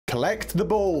collect the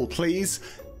ball, please.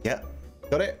 Yeah,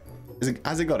 got it?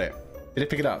 Has it got it? Did it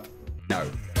pick it up? No.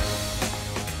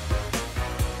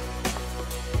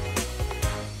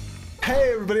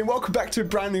 Hey everybody, and welcome back to a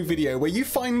brand new video where you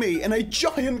find me in a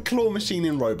giant claw machine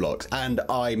in Roblox. And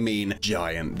I mean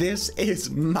giant. This is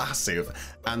massive.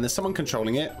 And there's someone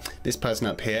controlling it. This person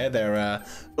up here, they're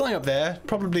flying up there.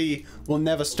 Probably will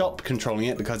never stop controlling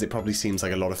it because it probably seems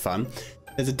like a lot of fun.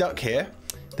 There's a duck here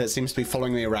that seems to be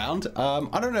following me around.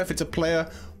 I don't know if it's a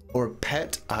player or a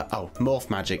pet. Oh, morph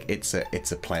magic. It's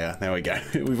a player. There we go.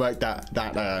 We worked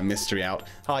that mystery out.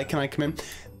 Hi, can I come in?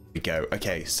 We go.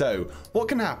 Okay, so what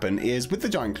can happen is with the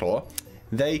giant claw,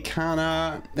 they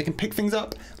can pick things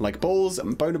up like balls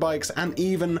and boner bikes and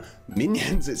even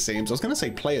minions, it seems. I was going to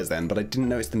say players then, but I didn't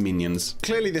know it's the minions.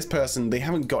 Clearly this person, they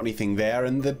haven't got anything there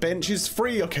and the bench is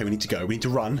free. Okay, we need to go. We need to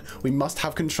run. We must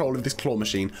have control of this claw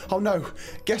machine. Oh no,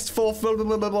 guest fourth, blah, blah,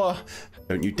 blah, blah, blah.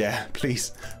 Don't you dare,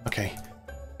 please. Okay,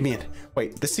 get me in.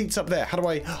 Wait, the seat's up there. How do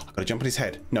I gotta jump on his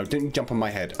head. No, don't jump on my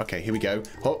head. Okay, here we go.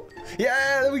 Oh,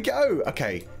 yeah, there we go.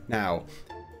 Okay, now,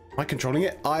 am I controlling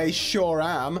it? I sure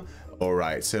am. All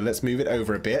right, so let's move it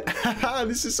over a bit.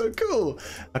 This is so cool.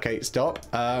 Okay, stop.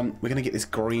 We're gonna get this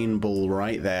green ball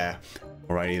right there.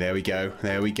 Alrighty, there we go.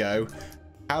 There we go.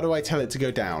 How do I tell it to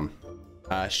go down?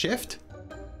 Shift?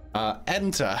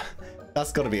 Enter.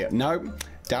 That's gotta be it. No.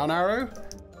 Down arrow?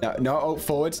 No, no, oh,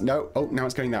 forwards. No. Oh, now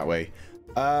it's going that way.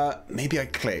 Maybe I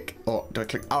click. Or do I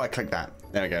click? Oh, I click that.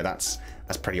 There we go. That's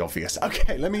pretty obvious.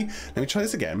 Okay, let me try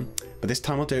this again. But this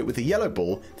time I'll do it with the yellow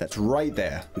ball that's right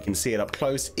there. We can see it up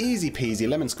close. Easy peasy,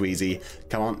 lemon squeezy.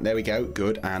 Come on, there we go.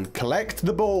 Good. And collect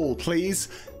the ball, please.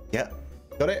 Yep.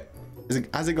 Got it?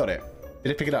 Has it got it?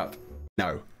 Did it pick it up?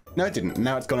 No. No, it didn't.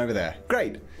 Now it's gone over there.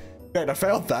 Great. Great, I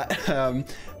failed that.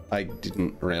 I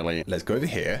didn't really. Let's go over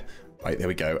here. Right, there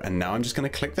we go. And now I'm just going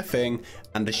to click the thing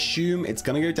and assume it's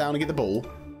going to go down and get the ball.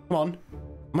 Come on.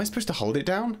 Am I supposed to hold it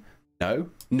down? No?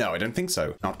 No, I don't think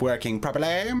so. Not working properly.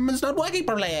 It's not working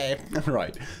properly.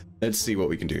 Right. Let's see what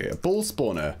we can do here. Ball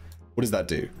spawner. What does that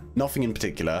do? Nothing in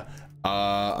particular.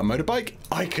 A motorbike?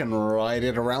 I can ride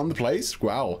it around the place.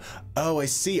 Wow. Oh, I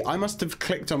see. I must have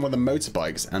clicked on one of the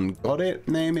motorbikes and got it.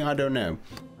 Maybe. I don't know.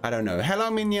 I don't know.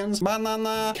 Hello, minions.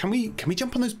 Banana. Can we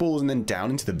jump on those balls and then down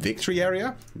into the victory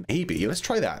area? Maybe. Let's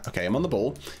try that. Okay, I'm on the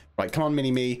ball. Right, come on,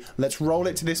 mini-me. Let's roll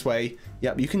it to this way.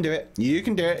 Yep, you can do it. You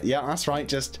can do it. Yeah, that's right.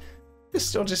 Just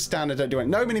stand and don't do it.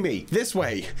 No, mini-me. This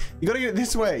way. You gotta get it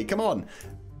this way. Come on.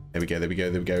 There we go. There we go.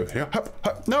 There we go. Hup,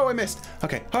 hup. No, I missed.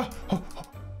 Okay.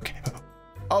 Okay.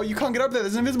 Oh, you can't get up there.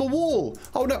 There's an invisible wall.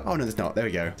 Oh, no. Oh, no, there's not. There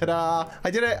we go. Ta-da. I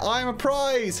did it. I'm a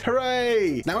prize.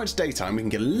 Hooray. Now it's daytime. We can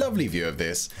get a lovely view of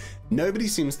this. Nobody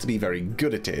seems to be very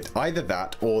good at it. Either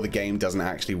that or the game doesn't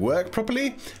actually work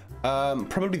properly.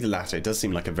 Probably the latter. It does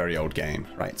seem like a very old game.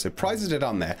 Right, so prizes are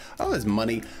down there. Oh, there's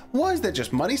money. Why is there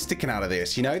just money sticking out of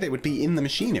this? You know, they would be in the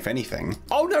machine if anything.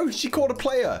 Oh no, she caught a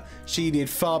player. She did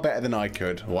far better than I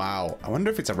could. Wow. I wonder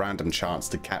if it's a random chance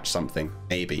to catch something.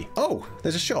 Maybe. Oh,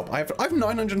 there's a shop. I have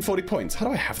 940 points. How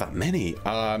do I have that many?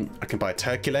 I can buy a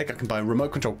turkey leg. I can buy a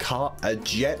remote control car, a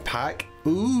jetpack.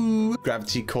 Ooh,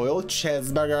 gravity coil,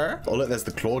 cheeseburger. Oh, look, there's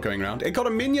the claw going around. It got a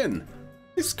minion.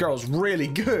 This girl's really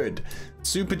good.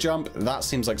 Super jump. That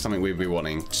seems like something we'd be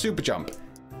wanting. Super jump.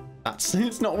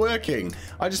 It's not working.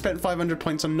 I just spent 500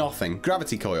 points on nothing.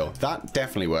 Gravity coil. That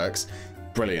definitely works.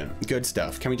 Brilliant. Good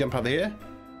stuff. Can we jump over here?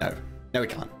 No. No, we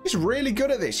can't. She's really good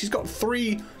at this. She's got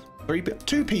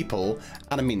two people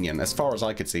and a minion, as far as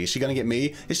I could see. Is she gonna get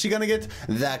me? Is she gonna get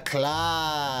the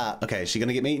claw? Okay, is she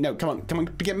gonna get me? No, come on,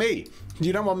 get me.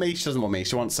 You don't want me. She doesn't want me.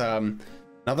 She wants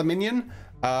another minion.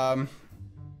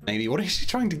 Maybe. What is she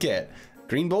trying to get?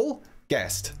 Green ball?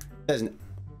 Guest. There's gonna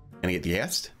get the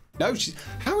guest? No,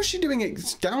 how is she doing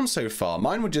it down so far?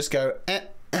 Mine would just go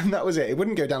and that was it. It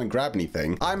wouldn't go down and grab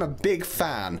anything. I'm a big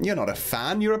fan. You're not a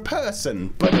fan, you're a person.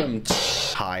 Boom.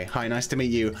 Hi, nice to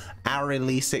meet you.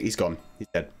 Release it. He's gone. He's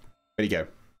dead. Where'd he go?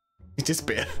 He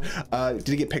disappeared. Did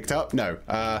he get picked up? No.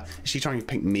 Is she trying to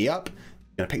pick me up?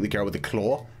 Gonna pick the girl with the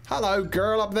claw. Hello,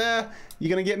 girl up there. You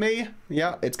gonna get me?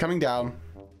 Yeah, it's coming down.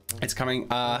 It's coming.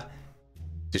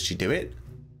 Did she do it?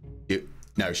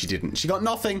 No, she didn't. She got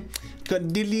nothing. Got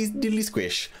diddly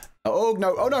squish. Oh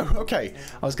no. Oh no. Okay.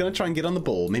 I was going to try and get on the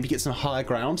ball. Maybe get some higher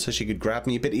ground so she could grab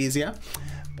me a bit easier.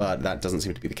 But that doesn't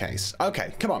seem to be the case.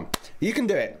 Okay. Come on. You can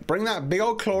do it. Bring that big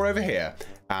old claw over here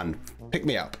and pick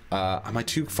me up. Am I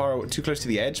too close to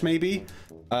the edge maybe?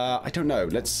 I don't know.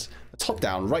 Let's hop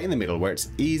down right in the middle where it's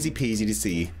easy peasy to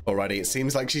see. Alrighty. It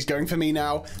seems like she's going for me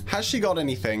now. Has she got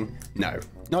anything? No.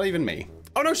 Not even me.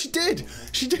 Oh no, she did.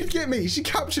 She did get me. She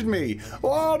captured me.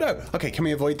 Oh no. Okay, can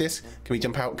we avoid this? Can we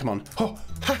jump out? Come on. Oh,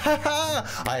 ha ha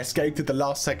ha. I escaped at the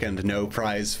last second. No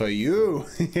prize for you.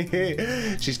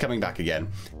 She's coming back again.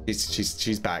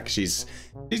 She's back. She's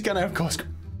gonna, of course.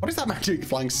 What is that man doing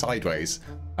flying sideways?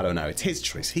 I don't know. It's his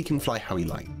choice. He can fly how he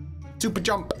likes. Super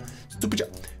jump. Super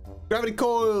jump. Gravity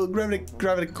coil.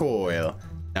 Gravity coil.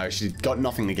 No, she's got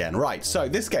nothing again. Right, so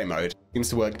this game mode seems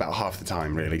to work about half the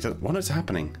time, really. What is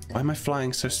happening? Why am I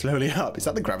flying so slowly up? Is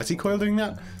that the gravity coil doing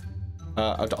that?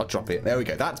 I'll drop it. There we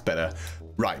go. That's better.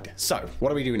 Right, so what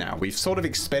do we do now? We've sort of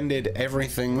expended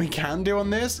everything we can do on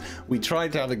this. We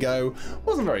tried to have a go.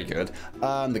 Wasn't very good.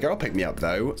 The girl picked me up,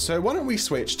 though. So why don't we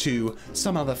switch to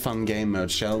some other fun game mode,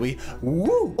 shall we?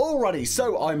 Woo! Alrighty,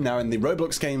 so I'm now in the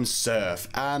Roblox game Surf.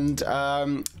 And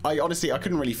I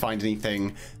couldn't really find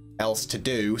anything else to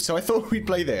do, so I thought we'd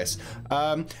play this.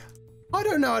 I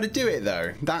don't know how to do it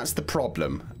though. That's the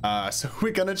problem. So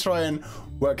we're gonna try and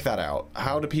work that out.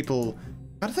 How do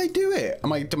they do it?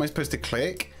 Am I supposed to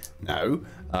click? No.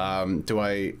 Am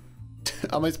I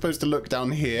supposed to look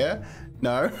down here?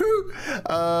 No.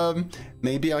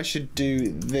 Maybe I should do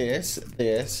this,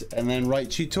 and then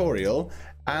write tutorial,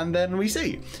 and then we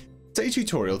see. Say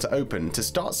tutorial to open. To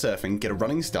start surfing, get a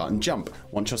running start and jump.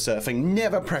 Once you're surfing,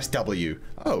 never press W.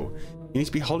 Oh, you need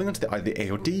to be holding onto either the A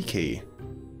or D key.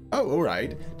 Oh, all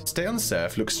right. To stay on the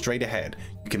surf, look straight ahead.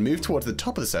 You can move towards the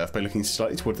top of the surf by looking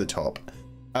slightly towards the top.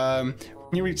 When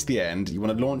you reach the end, you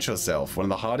want to launch yourself. One of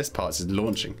the hardest parts is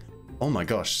launching. Oh my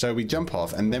gosh. So we jump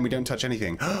off and then we don't touch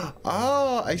anything.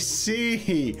 Ah, I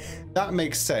see. That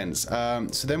makes sense.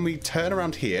 So then we turn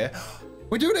around here.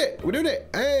 We're doing it! We're doing it!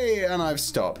 Hey! And I've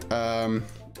stopped. I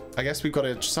guess we've got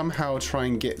to somehow try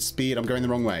and get speed. I'm going the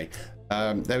wrong way.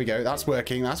 There we go. That's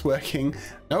working. That's working.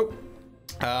 Nope.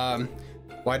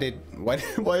 Why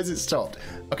is it stopped?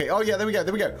 Okay. Oh yeah, there we go.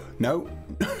 There we go. No.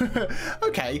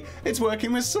 Okay. It's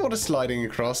working. We're sort of sliding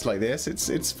across like this.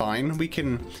 It's fine. We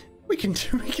can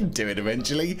do it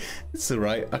eventually. It's all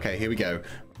right. Okay, here we go.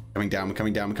 Coming down, we're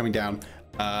coming down, we're coming down.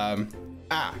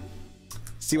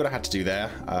 See what I had to do there?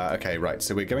 Okay, right,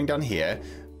 so we're going down here.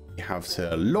 We have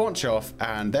to launch off,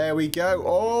 and there we go.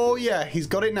 Oh, yeah, he's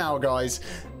got it now, guys.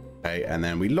 Okay, and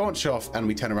then we launch off, and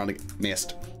we turn around.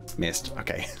 Missed.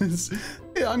 Okay.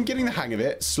 Yeah, I'm getting the hang of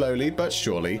it, slowly but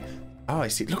surely. Oh, I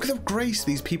see. Look at the grace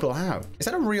these people have. Is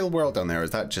that a real world down there, or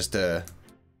is that just a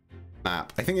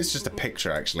map? I think it's just a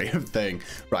picture, actually, of thing.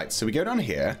 Right, so we go down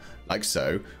here, like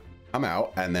so. I'm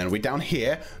out, and then we're down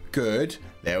here. Good.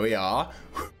 There we are.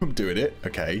 I'm doing it.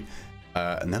 Okay.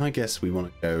 And then I guess we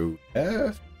want to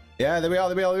go. Yeah, there we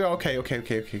are.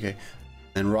 Okay.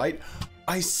 And right.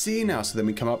 I see now. So then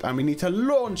we come up and we need to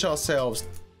launch ourselves.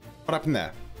 What happened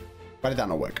there? Why did that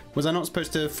not work? Was I not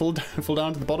supposed to fall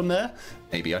down to the bottom there?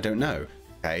 Maybe. I don't know.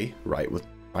 Okay. Right. We'll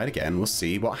try it again. We'll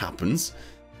see what happens.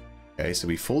 Okay. So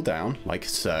we fall down like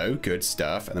so. Good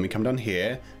stuff. And then we come down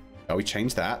here. Oh, we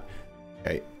change that.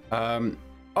 Okay.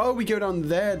 Oh, we go down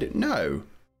there. No.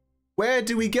 Where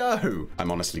do we go?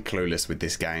 I'm honestly clueless with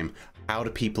this game. How do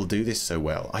people do this so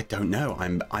well? I don't know.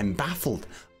 I'm baffled.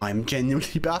 I'm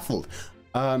genuinely baffled.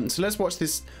 So let's watch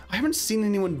this. I haven't seen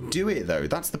anyone do it though.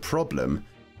 That's the problem.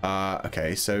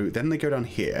 Okay, so then they go down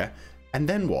here. And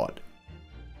then what?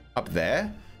 Up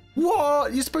there?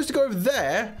 What? You're supposed to go over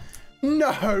there?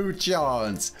 No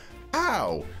chance.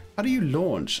 How? How do you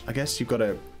launch? I guess you've got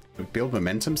to build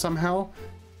momentum somehow.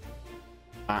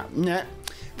 Nah.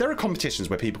 There are competitions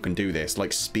where people can do this,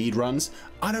 like speed runs.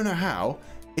 I don't know how.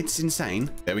 It's insane.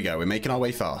 There we go. We're making our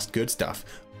way fast. Good stuff.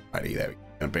 Righty, there we go.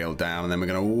 We're gonna build down, and then we're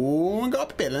gonna go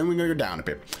up a bit, and then we're gonna go down a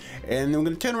bit, and then we're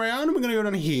gonna turn around, and we're gonna go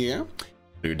down here.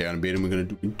 Go down a bit, and we're gonna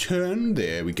do turn.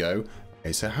 There we go.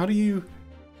 Okay, so how do you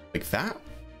like that?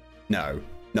 No,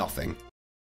 nothing.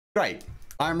 Great.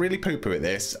 I'm really poo-poo at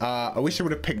this. I wish I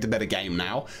would have picked a better game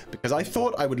now, because I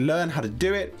thought I would learn how to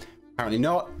do it. Apparently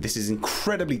not. This is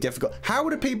incredibly difficult. How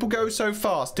do people go so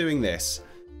fast doing this?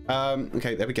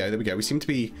 Okay, there we go. There we go. We seem to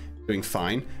be doing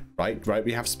fine. Right.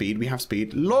 We have speed. We have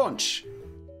speed. Launch.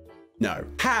 No.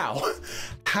 How?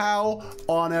 How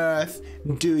on earth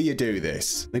do you do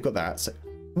this? They've got that. So,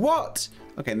 what?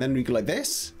 Okay, and then we go like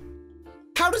this.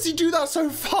 How does he do that so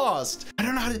fast? I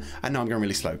don't know how to. I know I'm going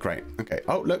really slow. Great. Okay.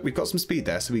 Oh, look, we've got some speed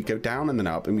there. So we go down and then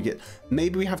up, and we get.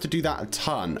 Maybe we have to do that a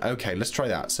ton. Okay, let's try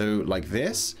that. So like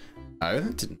this. Oh,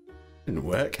 that didn't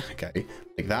work. Okay,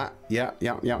 like that. Yeah.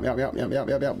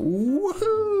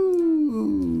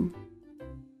 Woohoo!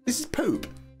 This is poop.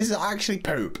 This is actually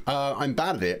poop. I'm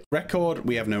bad at it. Record.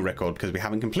 We have no record because we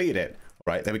haven't completed it.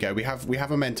 All right, there we go. We have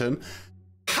momentum.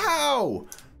 How?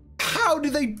 How do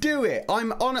they do it?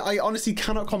 I honestly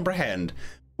cannot comprehend.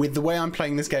 with the way I'm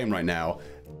playing this game right now,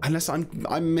 unless I'm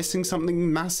missing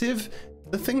something massive.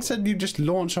 The thing said you just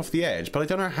launch off the edge, but I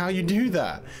don't know how you do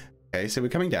that. Okay, so we're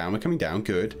coming down,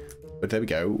 good. But there we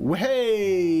go.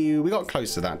 Hey, we got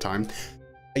closer that time.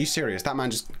 Are you serious? That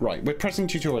man just, right, we're pressing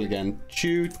tutorial again.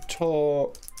 Tutorial.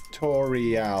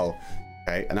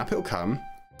 Okay, and up it'll come.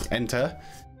 Enter.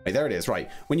 Right, there it is.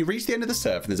 Right, when you reach the end of the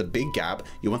surf and there's a big gap,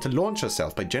 you want to launch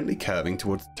yourself by gently curving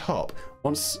towards the top.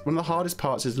 One of the hardest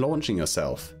parts is launching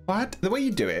yourself. What? The way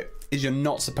you do it is you're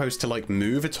not supposed to like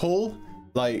move at all.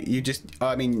 Like you just,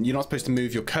 I mean, you're not supposed to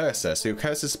move your cursor. So your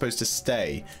cursor is supposed to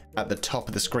stay at the top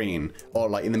of the screen or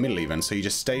like in the middle even. So you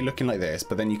just stay looking like this,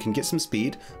 but then you can get some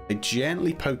speed by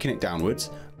gently poking it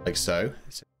downwards like so,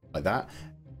 like that.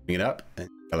 Bring it up and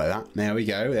go like that. There we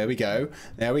go. There we go.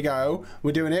 There we go.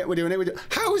 We're doing it. We're doing it.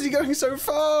 How is he going so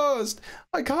fast?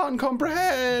 I can't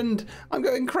comprehend. I'm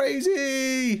going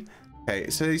crazy. Okay.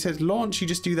 So he says launch. You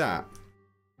just do that.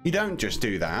 You don't just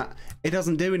do that. It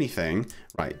doesn't do anything.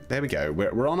 Right, there we go.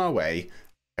 We're on our way.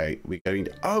 Okay, we're going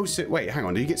to... Oh, so wait, hang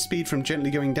on. Do you get speed from gently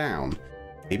going down?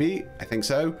 Maybe? I think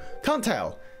so. Can't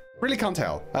tell. Really can't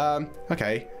tell.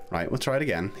 Okay. Right, we'll try it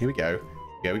again. Here we go.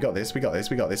 Yeah, we got this. We got this.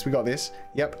 We got this. We got this.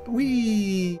 Yep.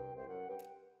 Whee!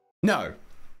 No.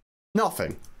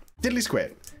 Nothing. Diddly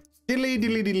squid.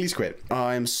 Diddly squid.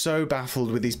 I'm so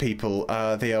baffled with these people.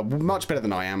 They are much better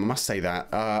than I am, I must say that.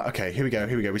 Okay, here we go,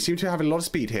 here we go. We seem to have a lot of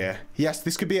speed here. Yes,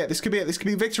 this could be it, this could be it, this could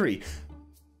be victory.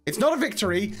 It's not a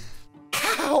victory.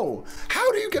 How?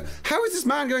 How do you go? How is this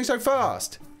man going so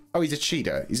fast? Oh, he's a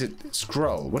cheater. He's a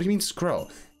scroll. What do you mean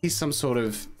scroll? He's some sort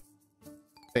of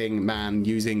thing man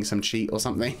using some cheat or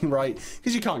something, right?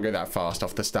 Because you can't go that fast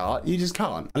off the start. You just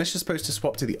can't. Unless you're supposed to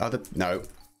swap to the other... No,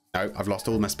 I've lost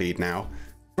all my speed now.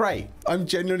 Great. I'm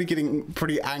genuinely getting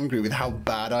pretty angry with how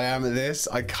bad I am at this.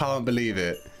 I can't believe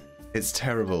it. It's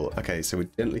terrible. Okay, so we're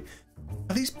gently...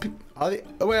 Are these... Are they...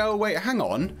 Well, wait, hang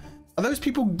on. Are those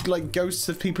people like ghosts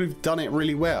of people who've done it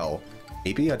really well?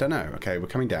 Maybe, I don't know. Okay, we're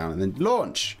coming down and then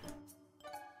launch.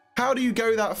 How do you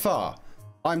go that far?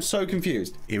 I'm so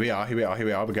confused. Here we are, here we are, here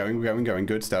we are. We're going.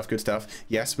 Good stuff, good stuff.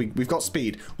 Yes, we've got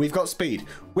speed. We've got speed.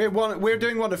 We're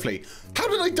doing wonderfully. How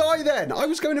did I die then? I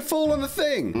was going to fall on the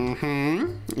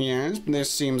thing. Yes,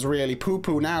 this seems really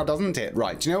poo-poo now, doesn't it?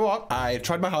 Right, do you know what? I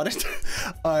tried my hardest.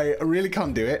 I really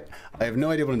can't do it. I have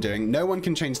no idea what I'm doing. No one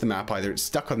can change the map either. It's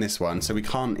stuck on this one, so we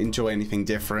can't enjoy anything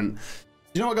different.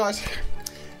 You know what, guys?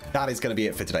 That is going to be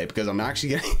it for today because I'm actually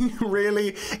getting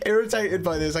really irritated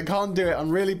by this. I can't do it. I'm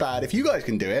really bad. If you guys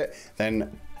can do it,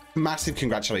 then massive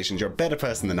congratulations. You're a better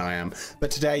person than I am.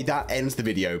 But today that ends the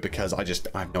video because I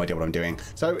have no idea what I'm doing.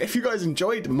 So if you guys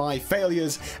enjoyed my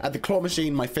failures at the claw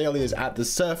machine, my failures at the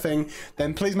surfing,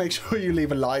 then please make sure you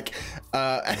leave a like.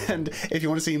 And if you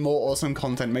want to see more awesome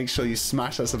content, make sure you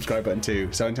smash that subscribe button too.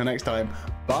 So until next time,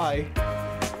 bye.